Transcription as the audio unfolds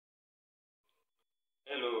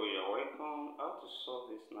Hello, you're welcome. How to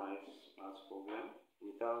solve this nice math problem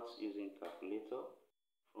without using calculator.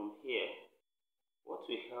 From here, what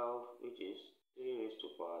we have, which is 3 raised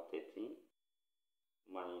to power 13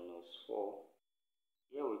 minus 4.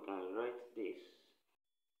 Here we can write this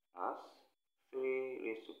as 3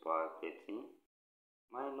 raised to power 13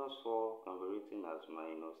 minus 4 can be written as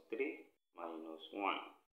minus 3 minus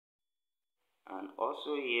 1. And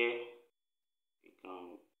also here, we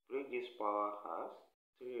can break this power as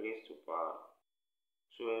 3 raised to power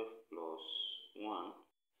 12 plus 1.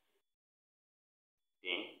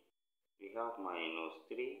 Then we have minus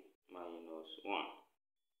 3 minus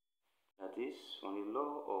 1. That is, from the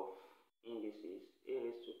law of indices, a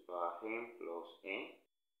raised to power n plus n,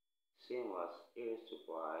 same as a raised to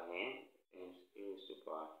power n times a raised to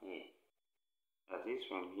power n. That is,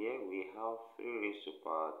 from here we have 3 raised to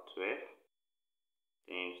power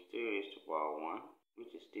 12 times 3 raised to power 1,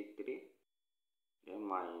 which is still 3. Then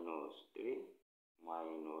minus 3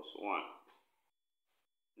 minus 1.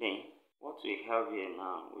 Then what we have here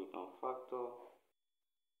now, we can factor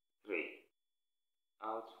 3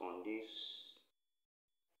 out from these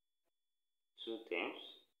two terms,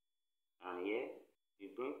 and here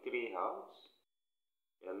we bring 3 out,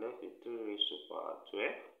 we are left with 3 raised to power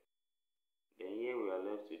 12. Then here we are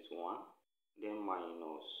left with 1, then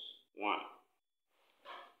minus 1.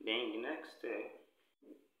 Then in the next step,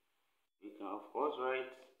 we can of course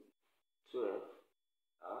write 12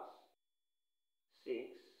 as 6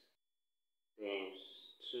 times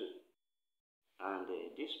 2. And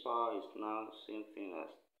this power is now same thing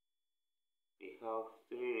as we have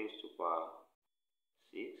 3 raised to power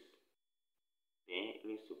 6, then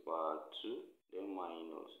raised to power 2, then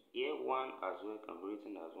minus. Here 1 as well can be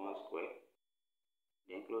written as 1 square,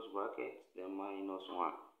 then close bracket, then minus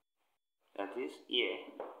 1. That is, here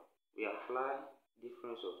we apply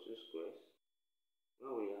difference of two squares.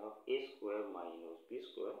 When we have a square minus b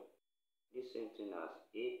square, this same thing as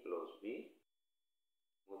a plus b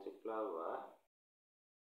multiplied by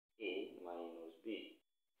a minus b.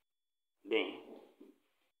 Then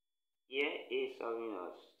here a is serving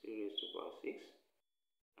as 3 raised to power 6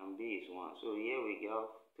 and b is 1. So here we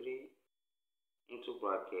have 3 into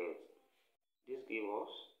bracket. This gives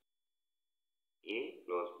us a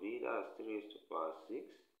plus b, that's 3 raised to power 6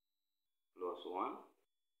 plus 1,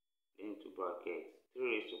 then into bracket 3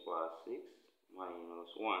 raised to power 6 minus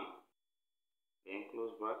 1, then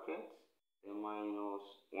close bracket, then minus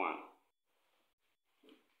 1.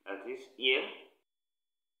 That is, here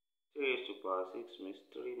 3 raised to power 6 means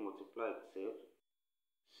 3 multiply itself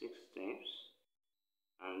 6 times,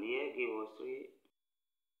 and here give us 3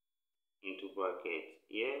 into bracket.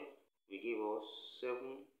 Here we give us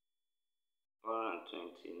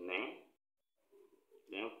 729,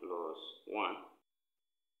 then plus 1,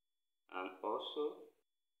 and also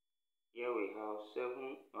here we have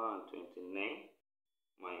 729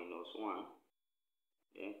 minus 1,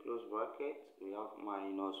 then close bracket, we have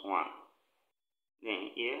minus 1.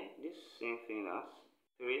 Then here this same thing as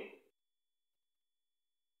 3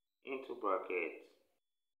 into bracket.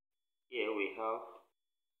 Here we have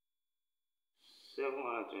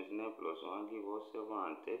 729 plus 1 give us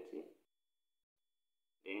 730.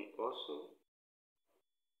 Then also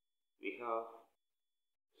we have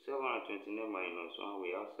 729 minus 1,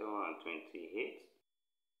 we have 728.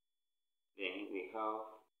 Then we have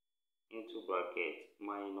into bracket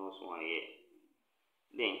minus 1 here.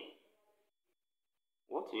 Then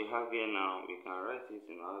what we have here now, we can write it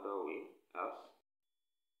in another way as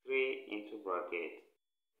 3 into bracket.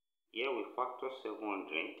 Here we factor 700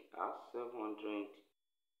 as 700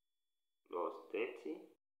 plus 30.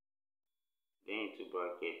 Then into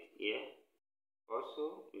bracket here.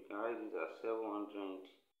 Also, we can write it as 700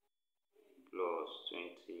 plus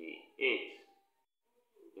 28.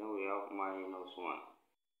 Then we have minus 1.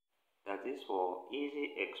 That is, for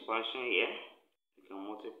easy expansion here, we can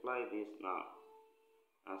multiply this now.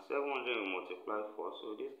 And 700 we multiply 4,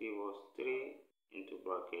 so this gives us 3 into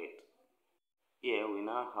bracket. Here we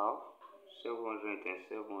now have 700 and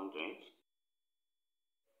 700.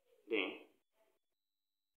 Then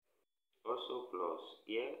also plus,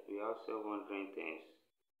 here we have 700 times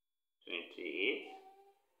 28.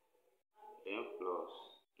 Then plus,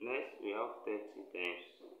 next we have 30 times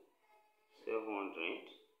 700.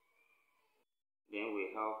 Then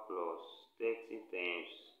we have plus 30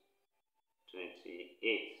 times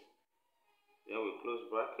 28. Then we close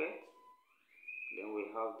bracket. Then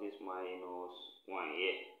we have this minus 1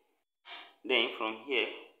 here. Then from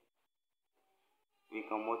here, we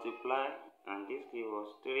can multiply, and this gives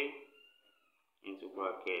us 3 into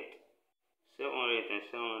bracket. 700 and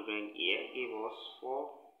 700 here give us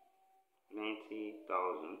 493.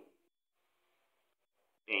 19,000.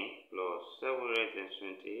 Then plus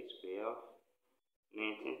 728, we have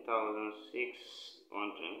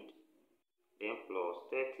 19,600. Then plus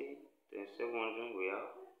 30 then 700, we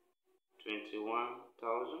have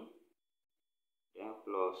 21,000. Then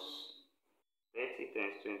plus 30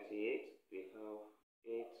 times 28, we have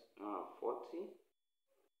 840.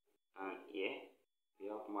 And here we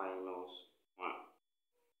have minus 1.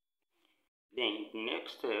 Then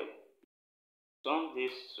next step, sum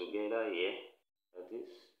this together here. That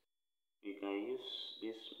is, we can use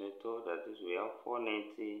this method. That is, we have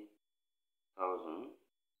 490,000.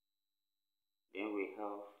 Then we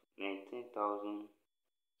have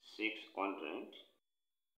 19,600.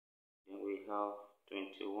 Then we have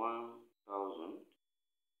 21,000.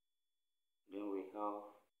 Then we have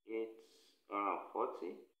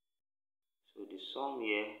 840. So the sum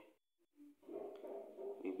here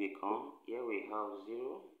will become, here we have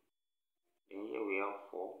 0. Then here we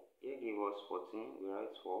have 4. Here give us 14. We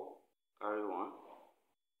write 4. Carry 1.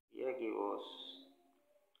 Here give us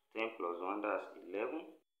 10 plus 1. That's 11.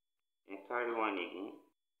 And carry 1 again.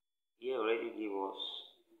 Here already give us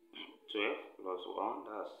 12 plus 1.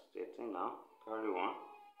 That's 13 now. Carry 1.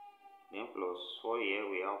 Then plus 4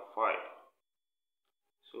 here we have 5.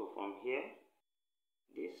 So from here,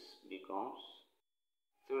 this becomes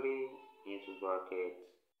 3 into bracket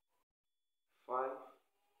 5,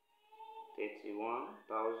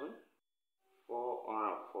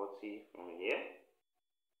 31,440 from here.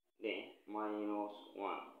 Then minus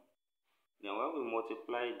 1. Now when we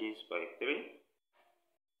multiply this by 3,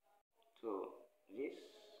 so this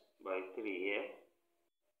by 3 here,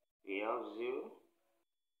 we have 0,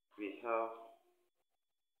 we have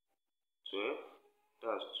 12,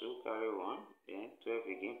 that's 2, carry 1, then 12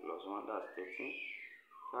 again plus 1, that's 13,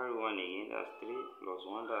 carry 1 again, that's 3, plus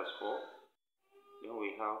 1, that's 4, then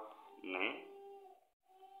we have 9,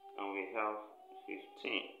 and we have 15.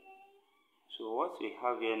 So what we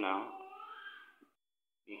have here now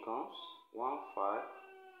becomes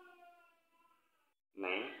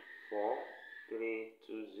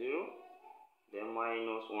 159,430, then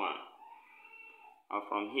minus 1. And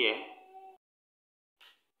from here,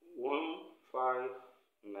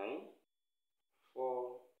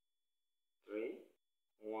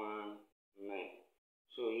 159,430,19.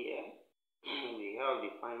 So here we have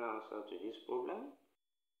the final answer to this problem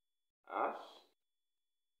as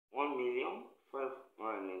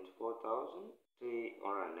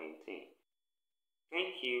 1,594,319.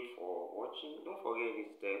 Thank you for watching. Don't forget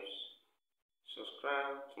these steps.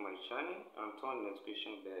 Subscribe to my channel and turn the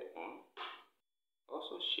notification bell on.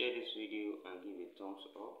 Also share this video and give a thumbs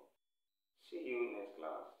up. See you next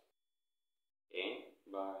class, and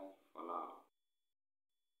bye for now.